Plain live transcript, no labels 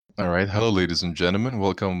All right. Hello, ladies and gentlemen.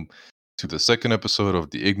 Welcome to the second episode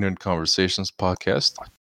of the Ignorant Conversations podcast,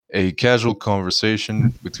 a casual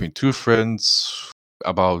conversation between two friends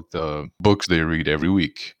about the books they read every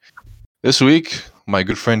week. This week, my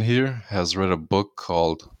good friend here has read a book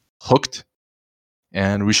called Hooked,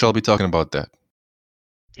 and we shall be talking about that.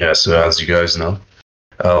 Yeah, so as you guys know,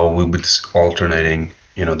 we'll be alternating,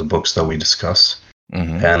 the books that we discuss.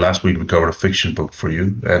 Mm-hmm. And last week we covered a fiction book for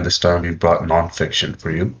you, and this time we brought non-fiction for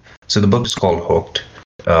you. So the book is called Hooked,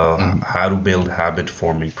 How to Build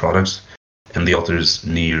Habit-Forming Products, and the author is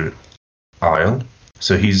Eyal.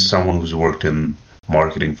 So he's someone who's worked in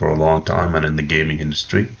marketing for a long time and in the gaming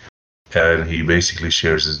industry, and he basically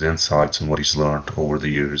shares his insights on what he's learned over the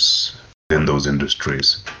years in those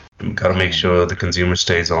industries. We've got to make sure the consumer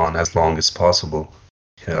stays on as long as possible.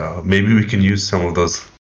 Maybe we can use some of those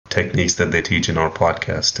techniques that they teach in our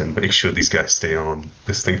podcast and make sure these guys stay on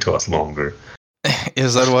listening to us longer.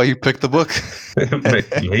 Is that why you picked the book?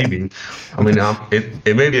 Maybe. I mean,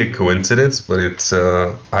 it may be a coincidence, but it's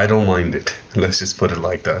I don't mind it. Let's just put it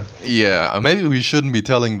like that. Yeah, maybe we shouldn't be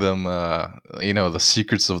telling them, the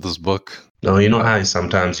secrets of this book. No, you know how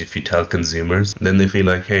sometimes if you tell consumers, then they feel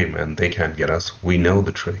like, hey, man, they can't get us. We know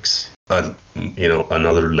the tricks.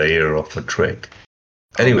 Another layer of a trick.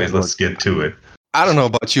 Anyways, let's get to it. I don't know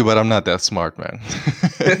about you, but I'm not that smart, man.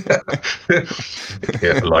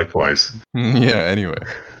 Yeah, likewise. Yeah, anyway.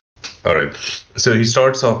 All right. So he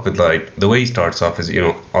starts off with the way he starts off is,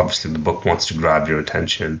 obviously the book wants to grab your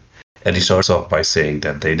attention. And he starts off by saying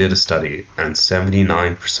that they did a study and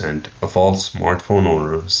 79% of all smartphone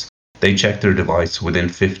owners, they check their device within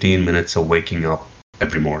 15 minutes of waking up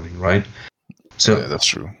every morning, right? So yeah, that's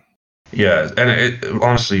true. Yeah, and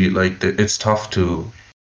honestly, it's tough to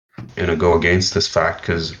go against this fact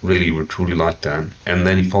because really we're truly like that. And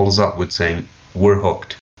then he follows up with saying we're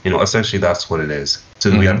hooked. Essentially that's what it is.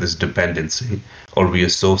 So we have this dependency, or we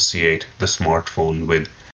associate the smartphone with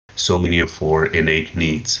so many of our innate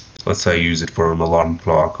needs. Let's say I use it for an alarm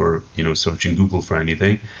clock, or searching Google for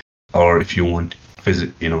anything, or if you want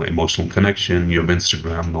emotional connection, you have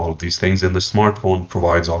Instagram and all of these things, and the smartphone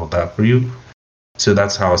provides all of that for you. So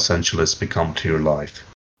that's how essential it's become to your life.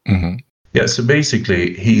 Mm-hmm. Yeah, so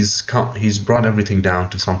basically, he's brought everything down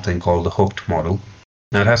to something called the hooked model.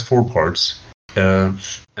 Now, it has 4 parts, and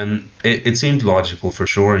it seemed logical for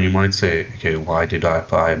sure. And you might say, okay, why did I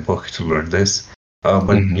buy a book to learn this? But,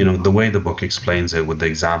 the way the book explains it with the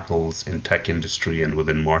examples in tech industry and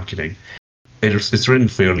within marketing, it's written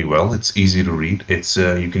fairly well. It's easy to read. It's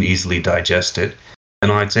you can easily digest it.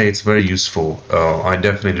 And I'd say it's very useful. I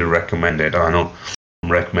definitely recommend it. I know I'm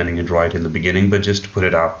recommending it right in the beginning, but just to put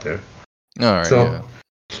it out there. All right,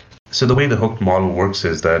 So the way the hooked model works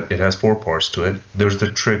is that it has 4 parts to it. There's the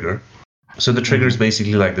trigger. So the trigger is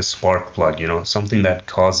basically like the spark plug, something that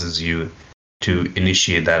causes you to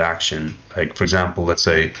initiate that action. Like, for example, let's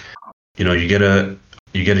say, you get a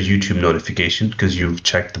YouTube notification because you've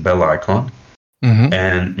checked the bell icon,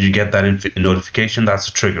 and you get that notification. That's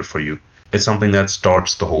a trigger for you. It's something that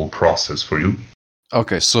starts the whole process for you.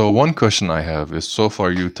 Okay, so one question I have is, so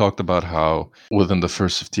far you talked about how within the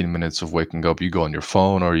first 15 minutes of waking up, you go on your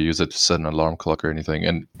phone or you use it to set an alarm clock or anything.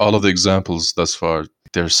 And all of the examples thus far,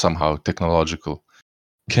 they're somehow technological.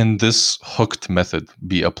 Can this hooked method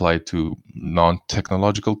be applied to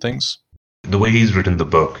non-technological things? The way he's written the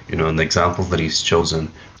book, and the examples that he's chosen,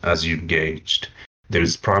 as you gauged,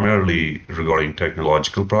 there's primarily regarding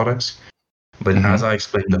technological products. But as I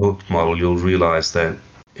explained the hooked model, you'll realize that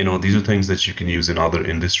these are things that you can use in other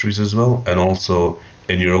industries as well, and also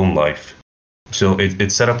in your own life. So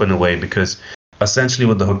it's set up in a way because essentially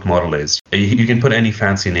what the hooked model is, you can put any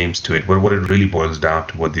fancy names to it, but what it really boils down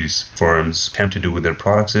to, what these firms attempt to do with their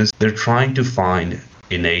products is they're trying to find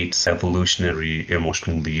innate evolutionary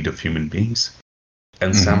emotional need of human beings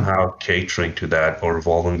and somehow catering to that or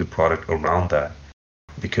evolving the product around that.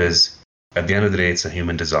 Because at the end of the day, it's a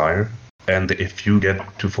human desire. And if you get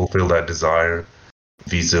to fulfill that desire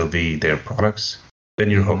vis-a-vis their products, then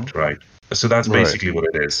you're hooked, right? So that's basically what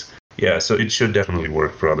it is. Yeah, so it should definitely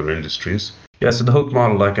work for other industries. Yeah, so the hook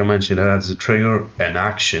model, like I mentioned, it has a trigger, an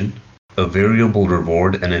action, a variable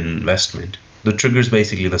reward, and an investment. The trigger is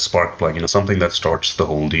basically the spark plug, something that starts the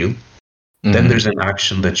whole deal. Then there's an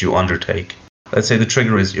action that you undertake. Let's say the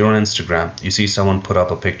trigger is you're on Instagram, you see someone put up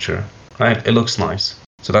a picture, right? It looks nice.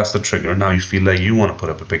 So that's the trigger. Now you feel like you want to put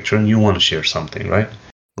up a picture and you want to share something, right?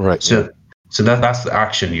 Right. So that's the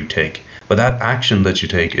action you take. But that action that you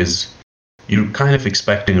take is, you're kind of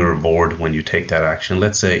expecting a reward when you take that action.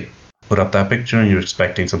 Let's say, put up that picture and you're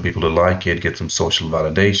expecting some people to like it, get some social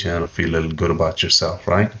validation, or feel a little good about yourself,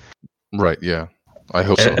 right? Right, yeah. I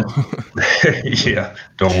hope so. And, yeah,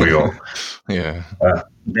 don't we all? Yeah.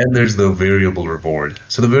 Then there's the variable reward.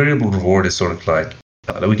 So the variable reward is sort of like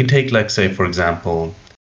we can take, like, say, for example,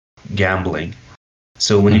 gambling.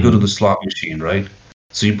 So when you go to Hmm. the slot machine, right?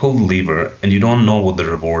 So you pull the lever and you don't know what the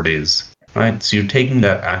reward is, right? So you're taking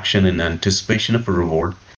that action in anticipation of a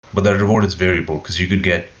reward, but that reward is variable because you could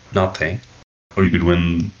get nothing or you could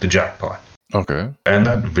win the jackpot. Okay. And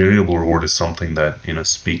that variable reward is something that,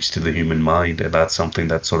 speaks to the human mind, and that's something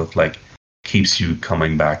that sort of like keeps you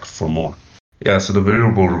coming back for more. Yeah, so the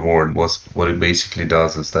variable reward was what it basically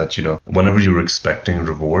does is that, whenever you're expecting a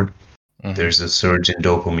reward, Hmm. there's a surge in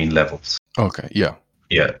dopamine levels. Okay. Yeah.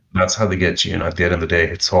 Yeah, that's how they get you. At the end of the day,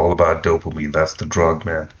 it's all about dopamine. That's the drug,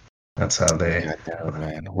 man. That's how they. God damn it,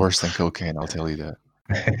 man. Worse than cocaine, I'll tell you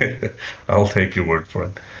that. I'll take your word for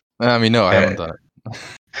it. I mean, no, I Uh, haven't done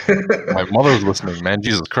it. My mother was listening, man.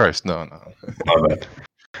 Jesus Christ. No, no. my bad.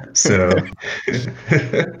 So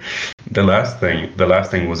the last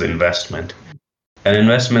thing was investment. And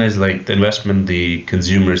investment is like the investment the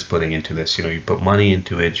consumer is putting into this. You put money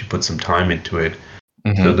into it, you put some time into it.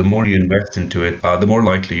 So Hmm. the more you invest into it, the more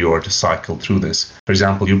likely you are to cycle through this. For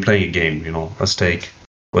example, you're playing a game. Let's take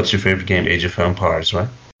what's your favorite game? Age of Empires, right?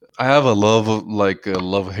 I have a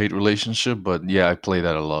love-hate relationship, but yeah, I play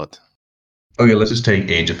that a lot. Okay, let's just take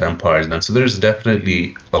Age of Empires then. So there's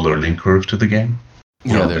definitely a learning curve to the game.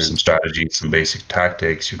 Yeah, There's some there's. strategies, some basic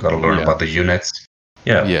tactics. You've got to learn Yeah. about the units.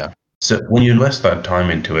 Yeah. Yeah. So when you invest that time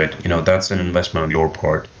into it, that's an investment on your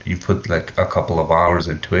part. You put like a couple of hours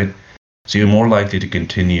into it. So you're more likely to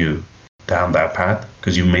continue down that path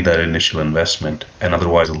because you made that initial investment. And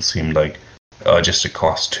otherwise, it'll seem like just a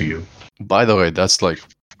cost to you. By the way, that's like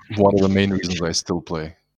one of the main reasons I still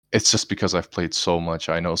play. It's just because I've played so much.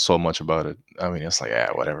 I know so much about it. I mean, it's like,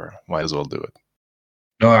 yeah, whatever. Might as well do it.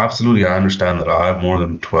 No, absolutely. I understand that. I have more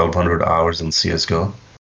than 1,200 hours in CSGO.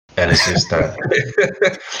 And it's just that.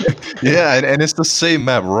 Yeah, and it's the same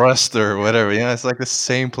map, Rust or whatever. Yeah, it's like the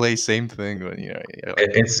same place, same thing. But you're like,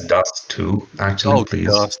 It's Dust too, actually, oh, please.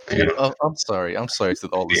 Dust. Oh, I'm sorry. I'm sorry to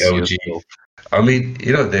all the The OG. CS:GO. I mean,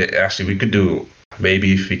 actually, we could do,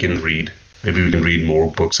 maybe if we can read, maybe we can read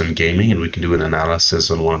more books on gaming and we can do an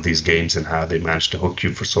analysis on one of these games and how they managed to hook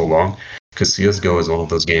you for so long. Because CSGO is one of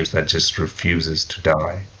those games that just refuses to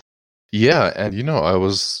die. Yeah, and I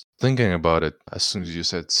was thinking about it as soon as you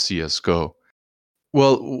said CS:GO.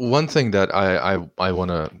 Well, one thing that I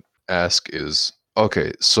want to ask is,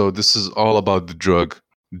 okay, so this is all about the drug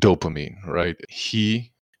dopamine, right?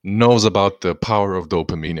 He knows about the power of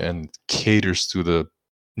dopamine and caters to the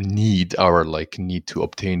our need to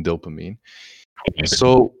obtain dopamine.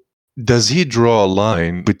 So, does he draw a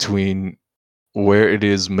line between where it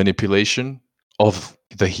is manipulation of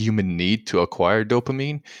the human need to acquire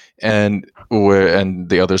dopamine and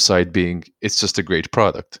the other side being it's just a great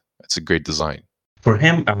product. It's a great design. For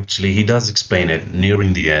him, actually, he does explain it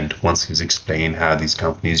nearing the end. Once he's explained how these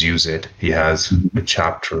companies use it, he has a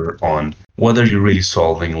chapter on whether you're really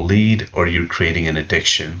solving a lead or you're creating an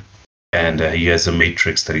addiction. And he has a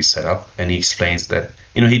matrix that he set up, and he explains that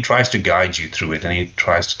he tries to guide you through it, and he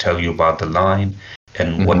tries to tell you about the line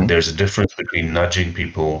and what Mhm. there's a difference between nudging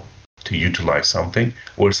people to utilize something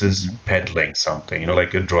versus Mhm. peddling something.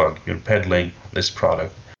 Like a drug, you're peddling this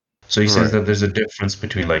product. So he says Right. that there's a difference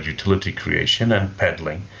between like utility creation and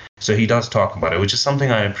peddling. So he does talk about it, which is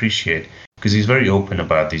something I appreciate because he's very open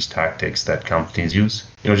about these tactics that companies use.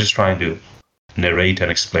 Just trying to narrate and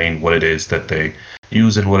explain what it is that they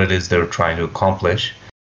use and what it is they're trying to accomplish.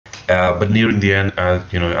 But nearing the end,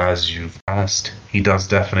 as you've asked, he does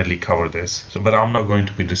definitely cover this. So, but I'm not going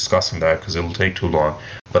to be discussing that because it'll take too long.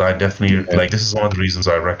 But I definitely Okay. like this is one of the reasons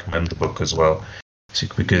I recommend the book as well,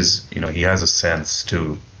 because he has a sense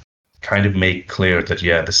to kind of make clear that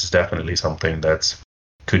yeah, this is definitely something that's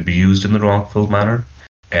could be used in the wrongful manner,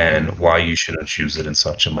 and Mhm. why you shouldn't use it in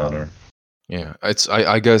such a manner. Yeah,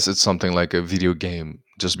 I guess it's something like a video game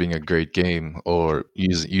just being a great game, or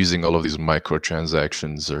using all of these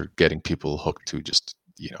microtransactions, or getting people hooked to just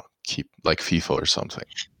keep like FIFA or something.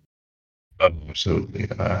 Absolutely,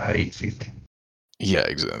 I hate FIFA. Yeah,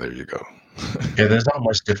 exactly. There you go. Yeah, there's not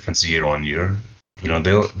much difference year on year.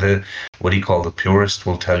 They what do you call the purist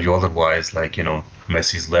will tell you otherwise. Like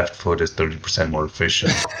Messi's left foot is 30% more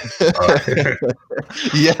efficient. Uh,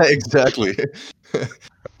 Yeah, exactly.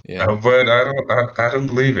 Yeah. but I don't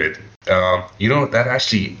believe it. That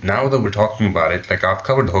actually, now that we're talking about it, like I've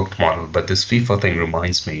covered the hooked model, but this FIFA thing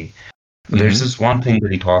reminds me. There's Mhm. this one thing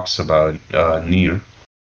that he talks about near.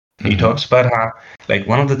 He Mhm. talks about how, like,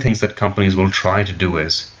 one of the things that companies will try to do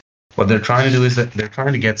is, what they're trying to do is that they're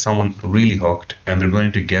trying to get someone really hooked, and they're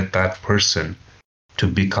going to get that person to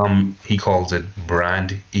become, he calls it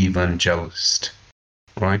brand evangelist,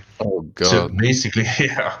 right? Oh So God. basically,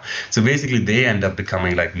 yeah. So basically, they end up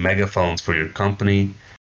becoming like megaphones for your company,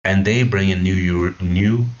 and they bring in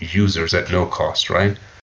new users at no cost, right?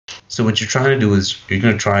 So what you're trying to do is you're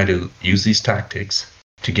going to try to use these tactics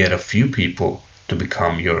to get a few people to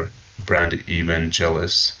become your brand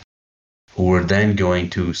evangelists, who are then going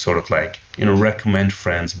to sort of like, recommend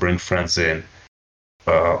friends, bring friends in,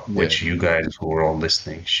 Yeah. which you guys who are all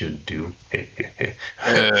listening should do.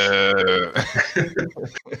 Uh,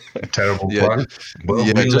 Terrible yeah, pun, but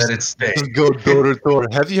yeah. we let it stay. Just go door to door.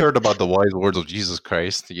 Have you heard about the wise words of Jesus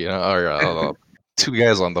Christ? Or two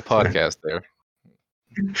guys on the podcast there.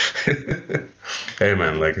 Hey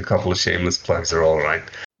man, like a couple of shameless plugs are all right.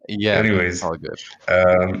 Yeah, man, it's Anyways, all good.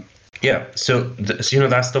 yeah, so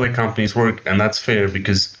that's the way companies work, and that's fair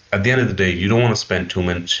because at the end of the day, you don't want to spend too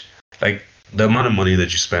much. Like the amount of money that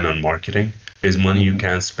you spend on marketing is money you Mhm.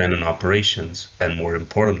 can spend on operations, and more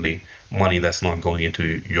importantly, money that's not going into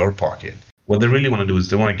your pocket. What they really want to do is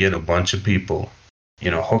they want to get a bunch of people,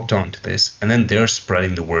 hooked onto this, and then they're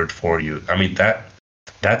spreading the word for you. I mean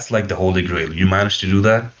that's like the holy grail. You manage to do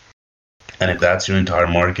that, and if that's your entire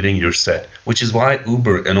marketing, you're set. Which is why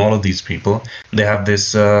Uber and all of these people, they have this,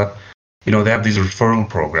 they have these referral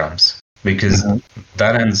programs because Mhm.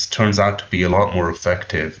 that ends turns out to be a lot more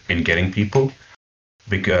effective in getting people,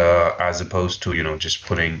 as opposed to just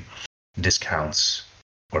putting discounts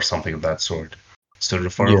or something of that sort. So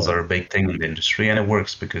referrals Yeah. are a big thing in the industry, and it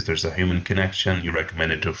works because there's a human connection. You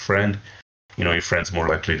recommend it to a friend, your friend's more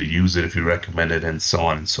likely to use it if you recommend it, and so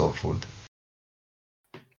on and so forth.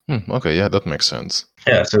 Okay, yeah, that makes sense.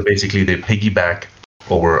 Yeah, so basically they piggyback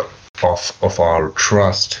over off of our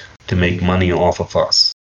trust to make money off of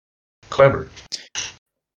us. Clever.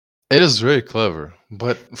 It is very clever,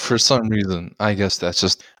 but for some reason, I guess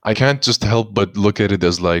I can't just help but look at it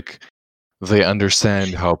as like they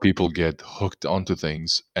understand how people get hooked onto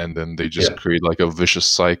things and then they just Yeah. create like a vicious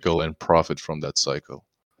cycle and profit from that cycle.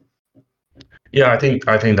 Yeah, I think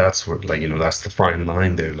that's where, like, that's the fine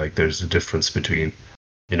line there. Like there's a difference between,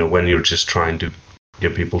 when you're just trying to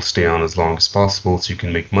get people to stay on as long as possible so you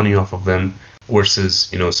can make money off of them versus,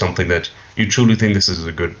 something that you truly think this is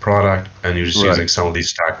a good product and you're just Right. using some of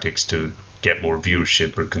these tactics to get more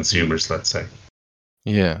viewership or consumers, let's say.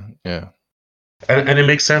 Yeah, yeah. And it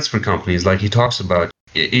makes sense for companies. Like he talks about,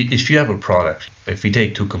 if you have a product, if we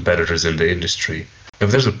take two competitors in the industry, if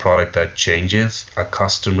there's a product that changes a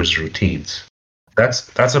customer's routines,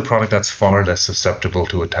 that's a product that's far less susceptible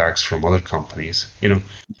to attacks from other companies.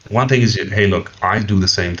 One thing is, hey, look, I do the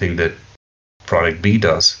same thing that product B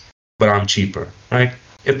does, but I'm cheaper, right?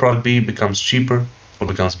 If product B becomes cheaper or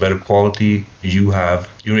becomes better quality,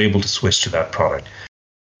 you're able to switch to that product.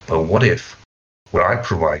 But what if what I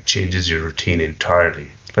provide changes your routine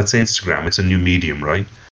entirely? Let's say Instagram, it's a new medium, right?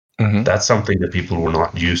 Hmm. That's something that people were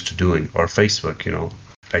not used to doing. Or Facebook,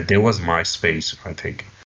 like there was MySpace, I think,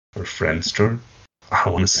 or Friendster, I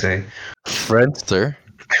want to say. Friendster?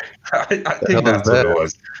 I The think hell is that's what it that?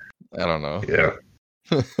 was. I don't know. Yeah.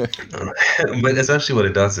 But essentially, what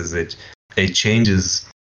it does is it changes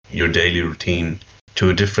your daily routine to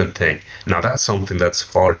a different thing. Now, that's something that's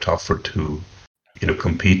far tougher to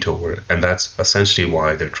compete over, and that's essentially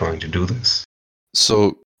why they're trying to do this.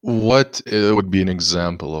 So, what would be an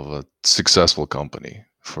example of a successful company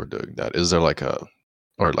for doing that? Is there like an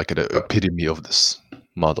epitome of this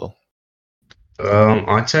model?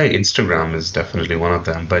 I'd say Instagram is definitely one of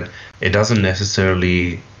them, but it doesn't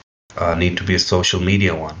necessarily need to be a social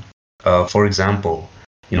media one. For example,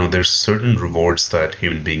 there's certain rewards that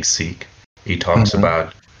human beings seek. He talks Hmm.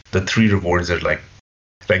 about the three rewards that like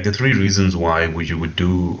the three reasons why you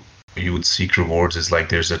would seek rewards is like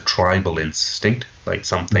there's a tribal instinct, like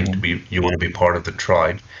something to Hmm. be you want to be part of the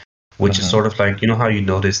tribe, which is Hmm. sort of like how you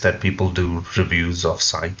notice that people do reviews of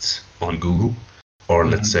sites on Google, or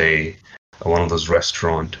let's Hmm. say one of those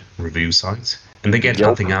restaurant review sites, and they get Yep.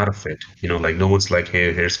 nothing out of it. Like no one's like,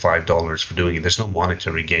 hey, here's $5 for doing it. There's no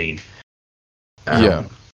monetary gain. Yeah.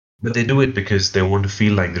 But they do it because they want to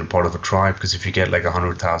feel like they're part of a tribe. Because if you get like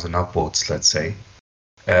 100,000 upvotes, let's say,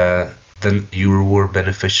 uh, then you were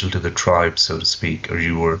beneficial to the tribe, so to speak, or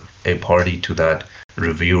you were a party to that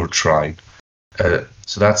reviewer tribe.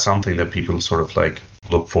 So that's something that people sort of like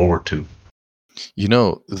look forward to.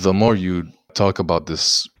 The more you talk about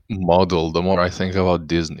this model, the more I think about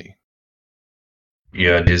Disney.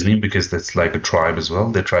 Yeah, Disney, because that's like a tribe as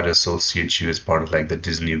well. They try to associate you as part of like the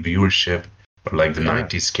Disney viewership, or like the Yeah.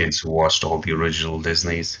 90s kids who watched all the original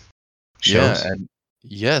Disney's Yeah, shows. and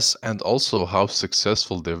yes, and also how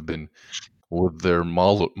successful they've been with their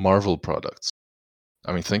Marvel products.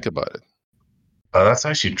 I mean, think about it. That's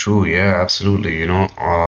actually true. Yeah, absolutely.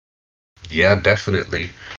 Yeah, definitely.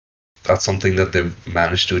 That's something that they've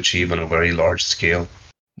managed to achieve on a very large scale.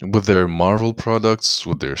 With their Marvel products,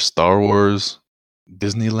 with their Star Wars,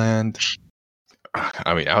 Disneyland.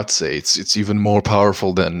 I mean, I would say it's even more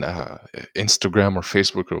powerful than Instagram or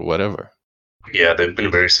Facebook or whatever. Yeah, they've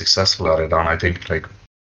been very successful at it, and I think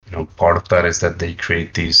part of that is that they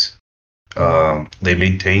create these. They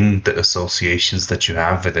maintain the associations that you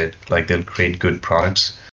have with it. Like they'll create good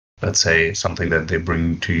products. Let's say something that they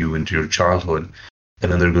bring to you into your childhood,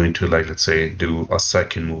 and then they're going to, like, let's say, do a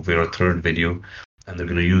second movie or a third video, and they're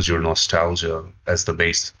going to use your nostalgia as the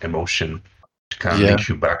base emotion to kind of Yeah, link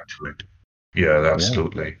you back to it. Yeah, yeah,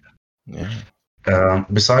 absolutely. yeah.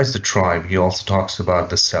 Besides the tribe, he also talks about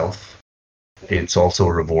the self. It's also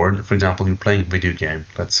a reward. For example, you're playing a video game,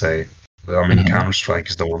 let's say. I mean, Mhm. Counter-Strike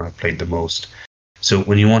is the one I've played the most. So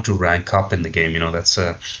when you want to rank up in the game, that's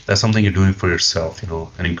something you're doing for yourself,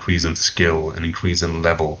 an increase in skill, an increase in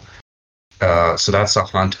level. So that's a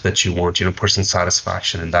hunt that you want, personal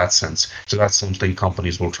satisfaction in that sense. So that's something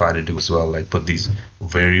companies will try to do as well, like put these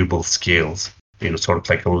variable scales, sort of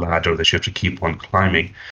like a ladder that you have to keep on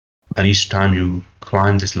climbing. And each time you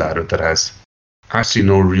climb this ladder that has actually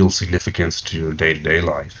no real significance to your day-to-day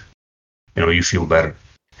life, you feel better.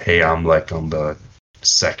 Hey, I'm like on the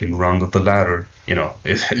second rung of the ladder, Yeah,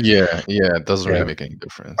 yeah. It doesn't really yeah. make any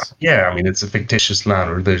difference. Yeah, I mean, it's a fictitious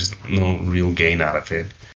ladder. There's no real gain out of it.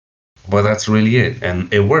 But that's really it.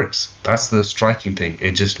 And it works. That's the striking thing.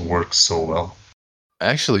 It just works so well.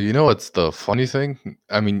 Actually, you know what's the funny thing?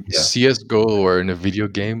 I mean, Yeah. CS:GO or in a video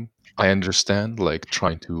game, I understand like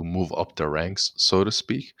trying to move up the ranks, so to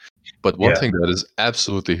speak. But one Yeah. thing that is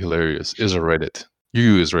absolutely hilarious is a Reddit. You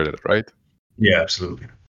use Reddit, right? Yeah, absolutely.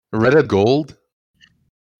 Reddit Gold.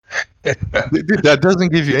 Dude, that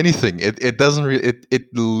doesn't give you anything. It doesn't really. It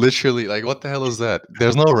literally, like, what the hell is that?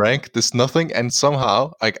 There's no rank. There's nothing. And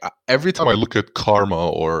somehow, like, every time I look at Karma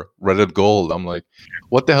or Reddit Gold, I'm like,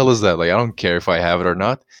 what the hell is that? Like, I don't care if I have it or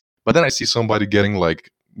not. But then I see somebody getting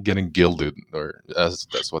gilded, or as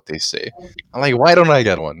that's what they say. I'm like, why don't I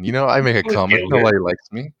get one? I make a comment. Gilded. Nobody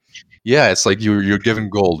likes me. Yeah, it's like you're giving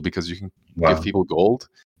gold because you can give Wow. people gold.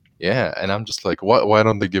 Yeah, and I'm just like, why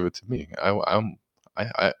don't they give it to me?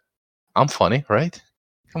 I'm funny, right?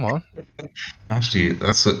 Come on. Actually,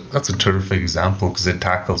 that's a terrific example because it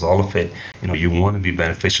tackles all of it. You want to be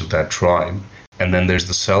beneficial to that tribe, and then there's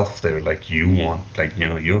the self there. Like you want, like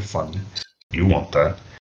you're fun. You want that.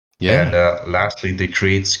 And Yeah, lastly, they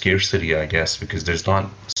create scarcity, I guess, because there's not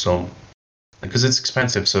so because it's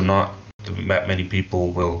expensive, so not that many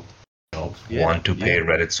people will, yeah, want to yeah, pay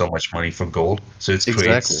Reddit so much money for gold. So it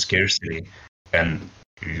creates exactly. scarcity, and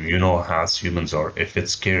you know how humans are. If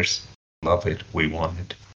it's scarce, love it. We want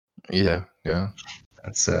it. Yeah, yeah.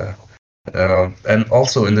 That's and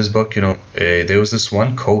also in this book, there was this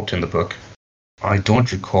one quote in the book. I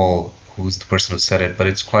don't recall who's the person who said it, but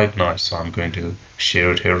it's quite nice, so I'm going to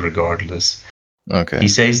share it here regardless. He Okay.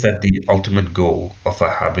 says that the ultimate goal of a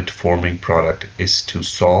habit forming product is to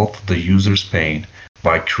solve the user's pain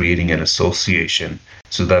by creating an association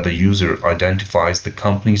so that the user identifies the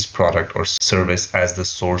company's product or service as the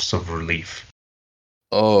source of relief.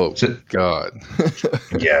 Oh So, God.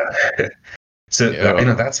 yeah. So,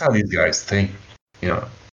 Yeah. that's how these guys think, you know,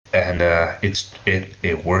 and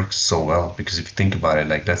it works so well because if you think about it,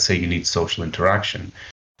 like, let's say you need social interaction,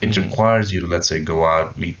 it Mhm. requires you to, let's say, go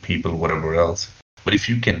out, meet people, whatever else. But if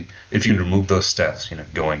you remove those steps,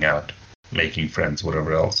 going out, making friends,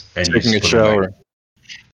 whatever else, and you Taking just a put in like,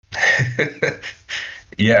 shower.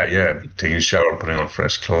 yeah, yeah, taking a shower, putting on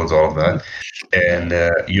fresh clothes, all of that, Yeah. and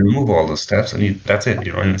you remove all those steps, and that's it.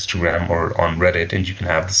 You're on Instagram or on Reddit, and you can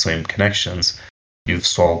have the same connections. You've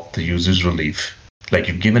solved the user's relief, like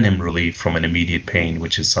you've given him relief from an immediate pain,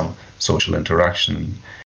 which is some social interaction,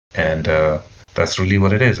 and that's really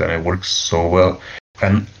what it is, and it works so well.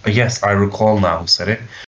 And yes, I recall now who said it.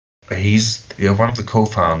 He's one of the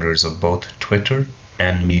co-founders of both Twitter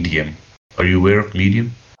and Medium. Are you aware of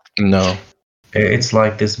Medium? No. It's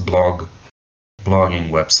like this blogging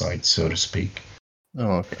website, so to speak.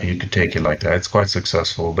 Oh, okay. You could take it like that. It's quite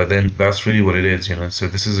successful, but then that's really what it is. So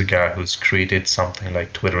this is a guy who's created something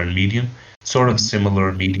like Twitter and Medium, sort of Mhm.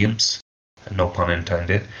 similar mediums, no pun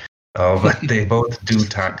intended. But they both do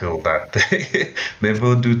tackle that. They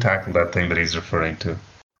both do tackle that thing that he's referring to.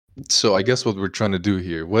 So I guess what we're trying to do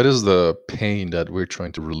here, what is the pain that we're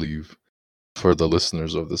trying to relieve for the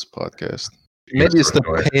listeners of this podcast? Yes, Maybe it's sorry, the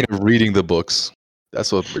go ahead. pain of reading the books.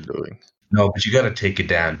 That's what we're doing. No, but you got to take it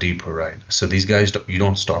down deeper, right? So these guys, you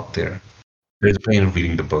don't stop there. There's a pain of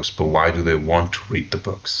reading the books, but why do they want to read the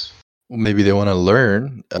books? maybe they want to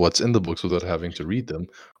learn what's in the books without having to read them,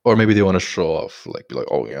 or maybe they want to show off, like be like,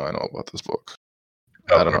 oh yeah, I know about this book.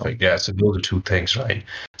 Oh, I don't know. perfect. Yeah, so those are two things, right?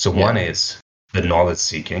 So one Yeah. is the knowledge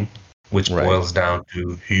seeking, which Right. boils down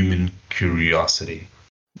to human curiosity,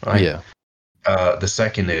 right? Yeah. The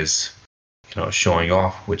second is, showing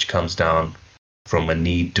off, which comes down from a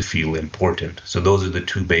need to feel important. So those are the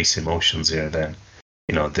two base emotions here then.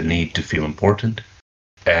 The need to feel important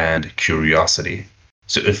and curiosity.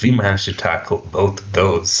 So if we manage to tackle both of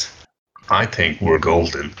those, I think we're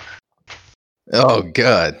golden. Oh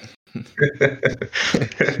God.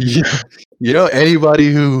 you,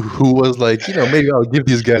 anybody who was like, maybe I'll give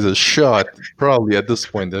these guys a shot. Probably at this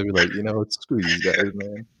point they'll be like, screw these guys,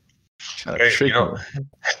 man. Trying to Hey, trick me.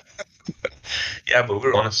 yeah, but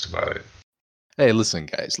we're honest about it. Hey, listen,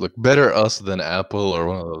 guys. Look, better us than Apple or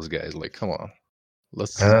one of those guys. Like, come on. Yeah,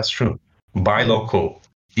 Let's that's true. Buy yeah. local.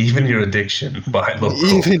 Even your addiction, buy local.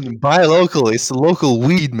 Even buy local. It's the local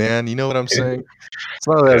weed, man. You know what I'm saying? It's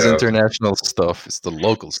not as Yeah, international stuff. It's the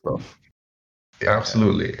local stuff. Yeah.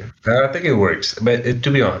 absolutely. I think it works. But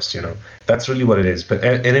to be honest, that's really what it is. But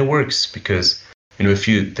and it works because if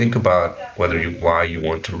you think about why you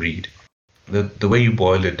want to read, the way you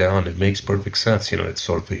boil it down, it makes perfect sense. It's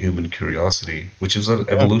sort of a human curiosity, which is an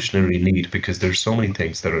Yeah. evolutionary need because there's so many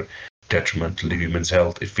things that are detrimental to humans'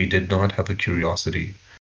 health. If we did not have a curiosity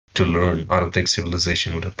to learn, I don't think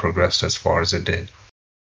civilization would have progressed as far as it did.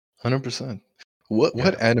 100%. What Yeah.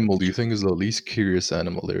 animal do you think is the least curious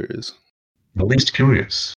animal there is? The least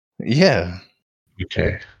curious. Yeah.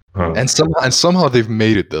 Okay. And somehow they've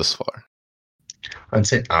made it this far. I'd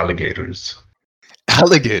say alligators.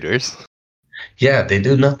 Alligators. Yeah, they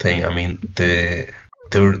do nothing. I mean, their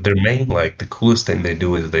main the coolest thing they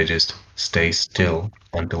do is they just stay still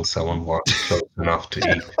until someone walks close enough to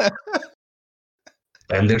eat.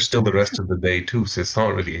 And they're still the rest of the day too, so it's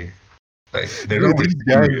not really they're not Dude, really these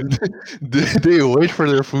curious. guys, they wait for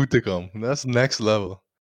their food to come. That's next level.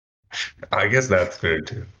 I guess that's fair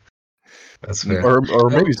too. That's fair. Or No,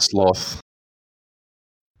 maybe sloth.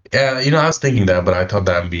 yeah, I was thinking that, but I thought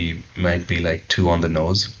that might be too on the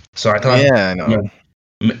nose. So I thought, Yeah, I know.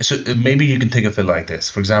 so maybe you can think of it like this.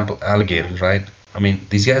 For example, alligators, right? I mean,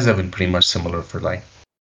 these guys have been pretty much similar for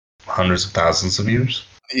hundreds of thousands of years.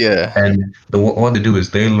 Yeah. And what they do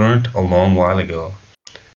is they learned a long while ago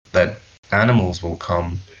that animals will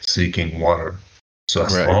come seeking water. So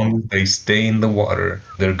as Right. long as they stay in the water,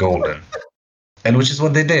 they're golden. And which is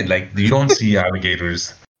what they did. You don't see alligator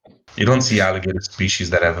species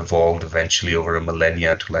that have evolved eventually over a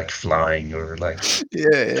millennia to flying or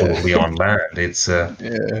Yeah, totally on land. It's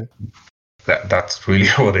yeah. that's really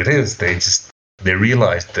what it is. They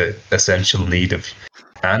realized the essential need of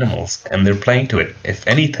animals and they're playing to it. If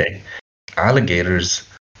anything, alligators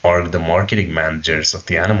are the marketing managers of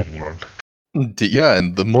the animal world. Yeah,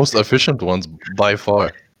 and the most efficient ones by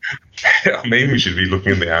far. Maybe we should be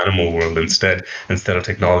looking at the animal world instead of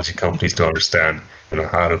technology companies to understand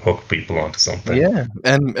how to hook people onto something. Yeah,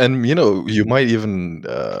 and you might even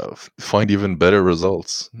find even better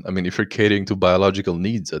results. I mean, if you're catering to biological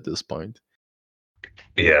needs at this point,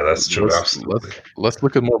 Yeah, that's true. let's let's Absolutely. let's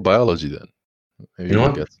look at more biology then. You Maybe know we'll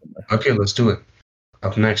what? get somewhere. Okay, let's do it.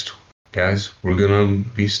 Up next, guys, we're gonna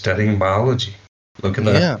be studying biology. Look at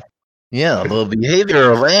that. Yeah, yeah. The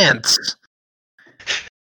behavior of ants.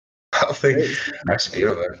 I think Hey, actually,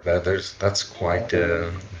 that's quite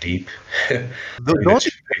deep. I mean, don't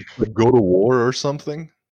you like, go to war or something?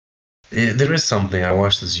 there is something. I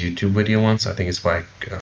watched this YouTube video once. I think it's by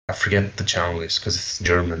I forget the channel is because it's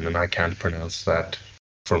German and I can't pronounce that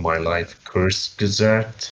for my life.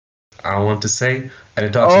 Kurzgesagt, I want to say, and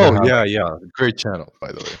it talks about Oh how yeah, yeah. Great channel,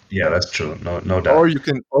 by the way. yeah, that's true. No Or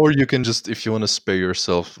doubt. you can just, if you want to spare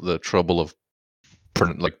yourself the trouble of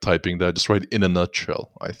typing that, just write in a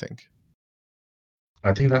nutshell. I think.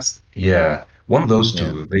 I think that's yeah. One of those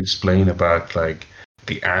Yeah. two. They explain about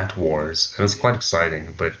the ant wars, and it's quite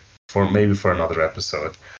exciting. But for another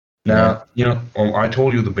episode. Yeah. Now, I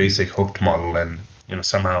told you the basic hooked model, and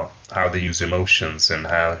somehow how they use emotions and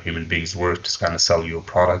how human beings work to kind of sell you a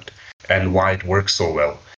product, and why it works so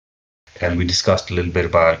well. And we discussed a little bit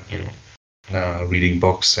about reading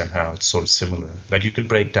books and how it's sort of similar. Like you can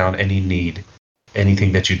break down any need,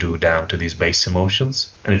 anything that you do down to these base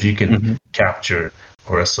emotions, and if you can Mhm. capture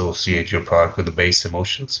or associate your product with the base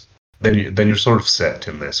emotions, then you're sort of set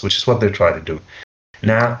in this, which is what they try to do.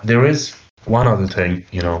 Now there is one other thing,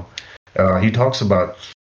 he talks about.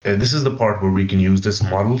 This is the part where we can use this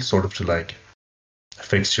model sort of to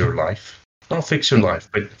fix your life. Not fix your Mm. life,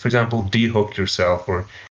 but for example, de-hook yourself or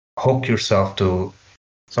hook yourself to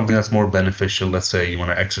something that's more beneficial. Let's say you want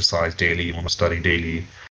to exercise daily, you want to study daily,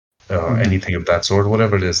 anything of that sort,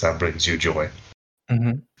 whatever it is that brings you joy.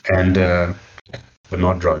 Mm-hmm. And but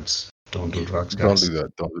not drugs. Don't do drugs, Don't guys. do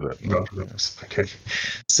that. Don't do that. No. Don't do drugs. Okay.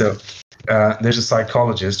 So there's a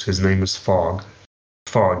psychologist whose name is Fogg.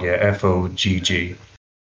 Fogg, yeah, Fogg.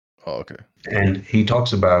 Oh, okay. And he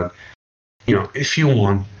talks about, if you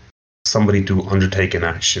want somebody to undertake an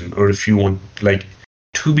action, or if you want, like,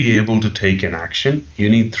 to be able to take an action, you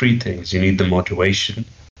need three things. You need the motivation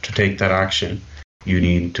to take that action. You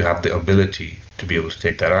need to have the ability to be able to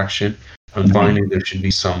take that action. And finally, there should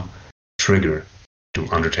be some trigger to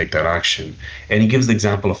undertake that action. And he gives the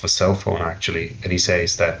example of a cell phone, actually. And he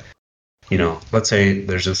says that, let's say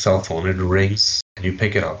there's a cell phone, it rings, and you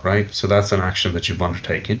pick it up, right? So that's an action that you've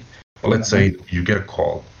undertaken. Well, let's say you get a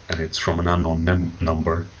call, and it's from an unknown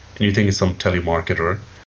number, and you think it's some telemarketer.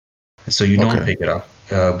 So you don't pick it up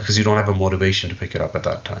because you don't have a motivation to pick it up at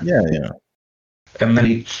that time. Yeah. And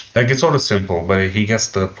then it's sort of simple, but he gets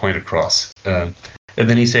the point across. And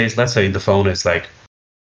then he says, let's say the phone is like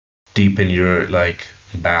deep in your like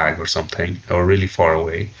bag or something, or really far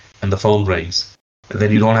away, and the phone rings. And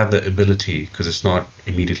then you don't have the ability because it's not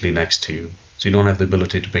immediately next to you. So you don't have the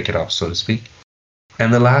ability to pick it up, so to speak.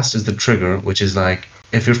 And the last is the trigger, which is like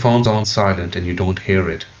if your phone's on silent and you don't hear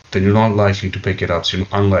it, then you're not likely to pick it up. So you're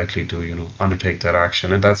unlikely to, undertake that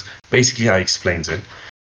action. And that's basically how he explains it.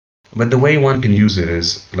 But the way one can use it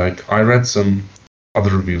is like I read some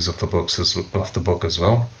other reviews of the book as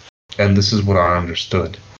well, and this is what I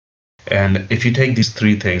understood. And if you take these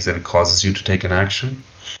three things, then it causes you to take an action.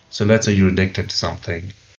 So let's say you're addicted to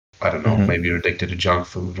something. I don't know, maybe you're addicted to junk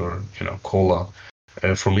food or cola.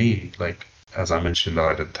 For me, like as I mentioned, I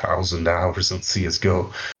had 1,000 hours in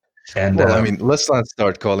CS:GO. And Well, I mean, let's not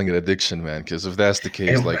start calling it addiction, man. Because if that's the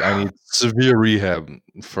case, like I need severe rehab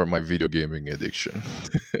for my video gaming addiction.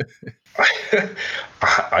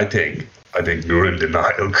 I think you're in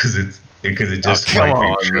denial because it just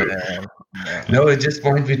might be true. Man. No, it just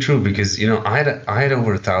might be true because I had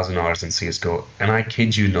over 1,000 hours in CS:GO, and I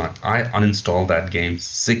kid you not, I uninstalled that game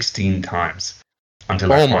 16 times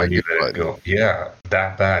until I finally let it go. Yeah,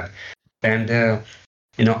 that bad. And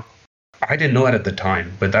I didn't know it at the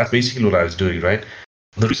time, but that's basically what I was doing, right?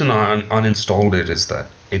 The reason I uninstalled it is that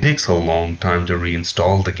it takes a long time to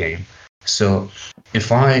reinstall the game. So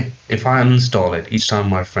if I uninstall it, each time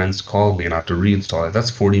my friends call me and I have to reinstall it,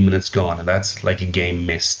 that's 40 minutes gone, and that's like a game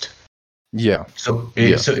missed. Yeah. So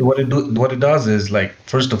what it does is, like,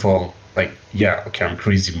 first of all, like, yeah, okay, I'm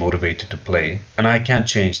crazy motivated to play, and I can't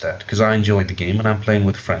change that because I enjoy the game and I'm playing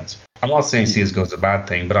with friends. I'm not saying CS:GO is a bad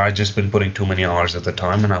thing, but I just been putting too many hours at the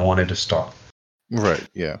time, and I wanted to stop. Right.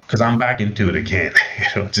 Yeah. Because I'm back into it again.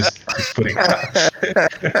 Just putting.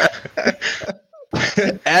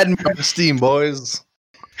 Add me on Steam, boys.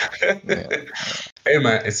 Yeah. Hey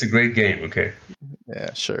man, it's a great game. Okay.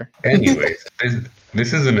 Yeah, sure. Anyways,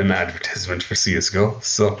 this isn't an advertisement for CS:GO,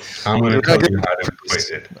 so I'm going to tell you how to quit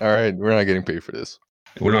it. All right, we're not getting paid for this.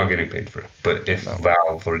 We're not getting paid for it, but if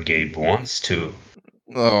Valve or Gabe wants to.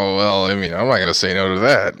 Oh well, I mean, I'm not going to say no to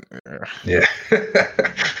that. Yeah.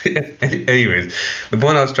 Anyways, the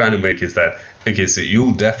point I was trying to make is that so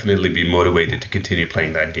you'll definitely be motivated to continue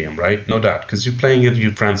playing that game, right? No doubt, because you're playing it with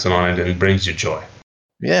your friends and on it, and it brings you joy.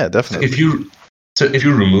 Yeah, definitely. So if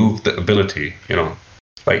you remove the ability,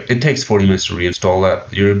 like it takes 40 minutes to reinstall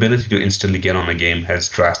that, your ability to instantly get on a game has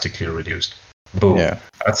drastically reduced. Boom. Yeah.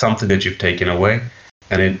 That's something that you've taken away,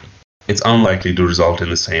 and it's unlikely to result in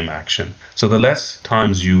the same action. So the less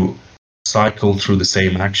times you cycle through the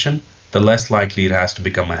same action, the less likely it has to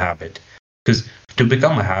become a habit. Because to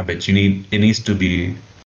become a habit, there needs to be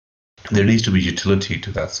utility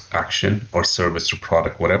to that action or service or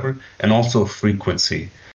product, whatever, and also frequency.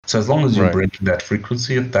 So as long as you're breaking that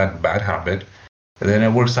frequency of that bad habit, then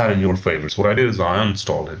it works out in your favor. So what I did is I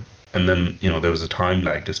uninstalled it, and then there was a time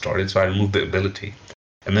lag to start it, so I removed the ability.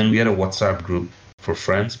 And then we had a WhatsApp group for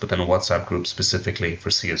friends, but then a WhatsApp group specifically for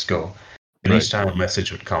CS:GO. And each time a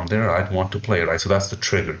message would come there, I'd want to play, right? So that's the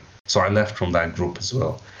trigger. So I left from that group as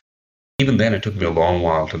well. Even then, it took me a long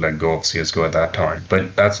while to let go of CS:GO at that time.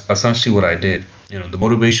 But that's essentially what I did. The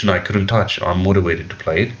motivation I couldn't touch, I'm motivated to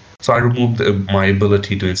play it. So I removed my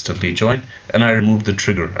ability to instantly join, and I removed the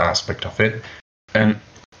trigger aspect of it. And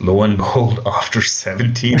lo and behold, after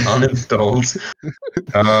 17 uninstalls,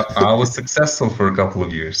 I was successful for a couple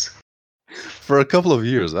of years. For a couple of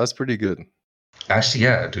years, that's pretty good. Actually,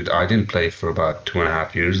 yeah, dude, I didn't play for about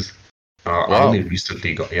 2.5 years. Wow. I only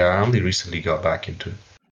recently got back into it.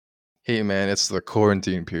 Hey man, it's the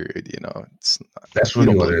quarantine period, That's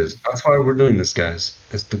really what it is. That's why we're doing this, guys.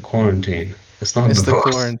 It's the quarantine. It's not the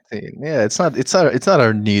quarantine. Yeah, it's not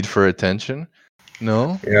our need for attention.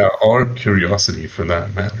 No. Yeah, or curiosity for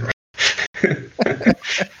that matter.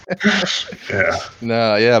 Yeah.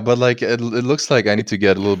 No, yeah, but like it looks like I need to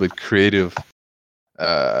get a little bit creative.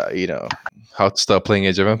 You know, how to stop playing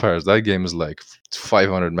Age of Empires. That game is like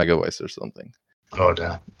 500 megabytes or something. Oh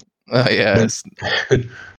damn. Yeah, But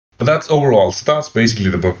but that's overall. So that's basically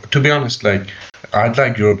the book. To be honest, like I'd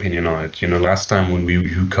like your opinion on it. You know, last time when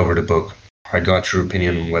you covered a book, I got your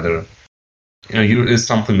opinion on whether you is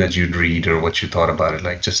something that you'd read or what you thought about it.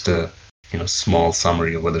 Like just a small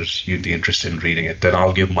summary of whether you'd be interested in reading it. Then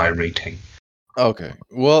I'll give my rating. okay.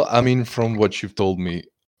 Well, I mean, from what you've told me,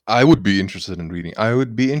 I would be interested in reading. I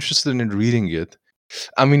would be interested in reading it.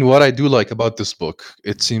 I mean, what I do like about this book,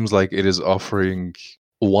 it seems like it is offering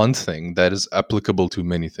one thing that is applicable to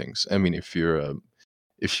many things. I mean, if you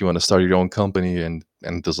want to start your own company and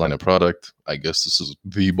design a product, I guess this is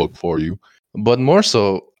the book for you. But more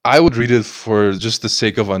so, I would read it for just the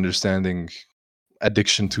sake of understanding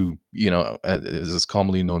addiction to, as is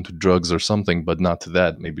commonly known, to drugs or something, but not to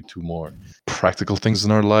that, maybe to more practical things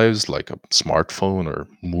in our lives, like a smartphone or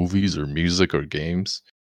movies or music or games.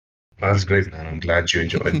 That's great, man. I'm glad you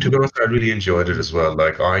enjoyed it. To be honest, I really enjoyed it as well.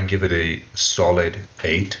 Like I give it a solid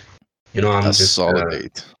 8. A I'm just solid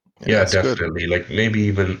 8. Yeah, yeah, that's good. definitely. Like maybe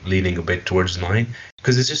even leaning a bit towards 9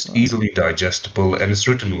 because it's just Uh, easily digestible and it's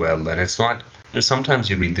written well. And it's not. Sometimes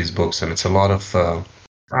you read these books and it's a lot of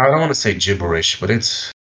I don't want to say gibberish, but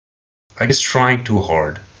it's I guess trying too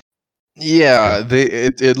hard. You know? Yeah,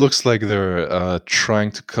 it looks like they're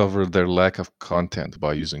trying to cover their lack of content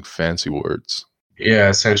by using fancy words. Yeah,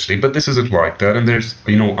 essentially. But this isn't like that. And there's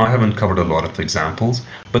I haven't covered a lot of examples,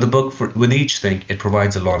 but the book with each thing it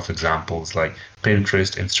provides a lot of examples like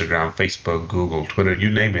Pinterest, Instagram, Facebook, Google, Twitter, you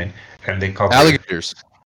name it, and they cover Alligators.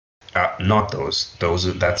 not those.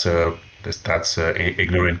 That's a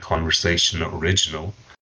ignorant conversation original.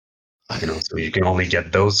 So you can only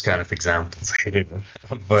get those kind of examples.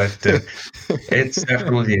 But it's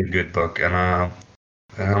definitely a good book, and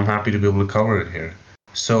I'm happy to be able to cover it here.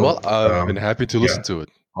 Well, So, I've been happy to yeah, listen to it,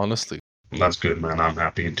 honestly. that's good, man. I'm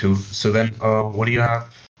happy too. So then, what do you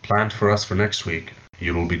have planned for us for next week?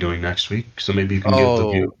 You will be doing next week, so maybe you can give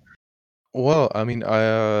the view. Oh, well, I mean,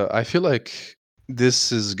 I feel like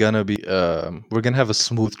this is gonna be we're gonna have a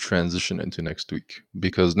smooth transition into next week,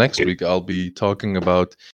 because next week I'll be talking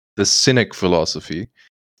about the Cynic philosophy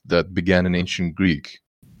that began in ancient Greek,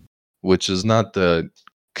 which is not the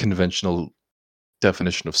conventional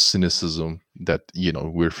definition of cynicism that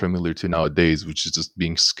we're familiar to nowadays, which is just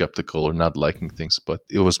being skeptical or not liking things, but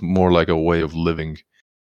it was more like a way of living,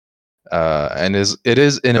 and it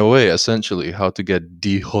is in a way essentially how to get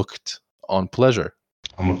de-hooked on pleasure.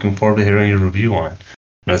 I'm looking forward to hearing your review on it.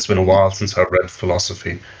 It's been a while since I read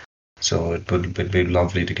philosophy, so it'd be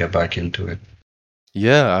lovely to get back into it.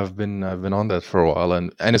 Yeah, I've been on that for a while,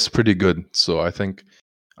 and it's pretty good. So I think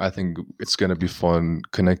it's gonna be fun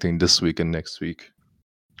connecting this week and next week.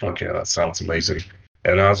 Okay, that sounds amazing.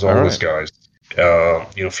 And as All always, right.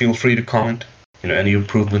 guys, feel free to comment. Any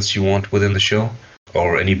improvements you want within the show,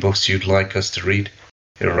 or any books you'd like us to read.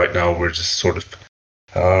 Right now we're just sort of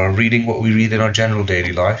reading what we read in our general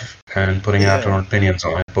daily life and putting out Yeah. our opinions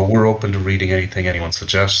on it. But we're open to reading anything anyone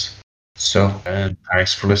suggests. So, and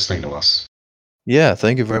thanks for listening to us. Yeah,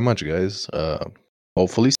 thank you very much, guys.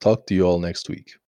 Hopefully talk to you all next week.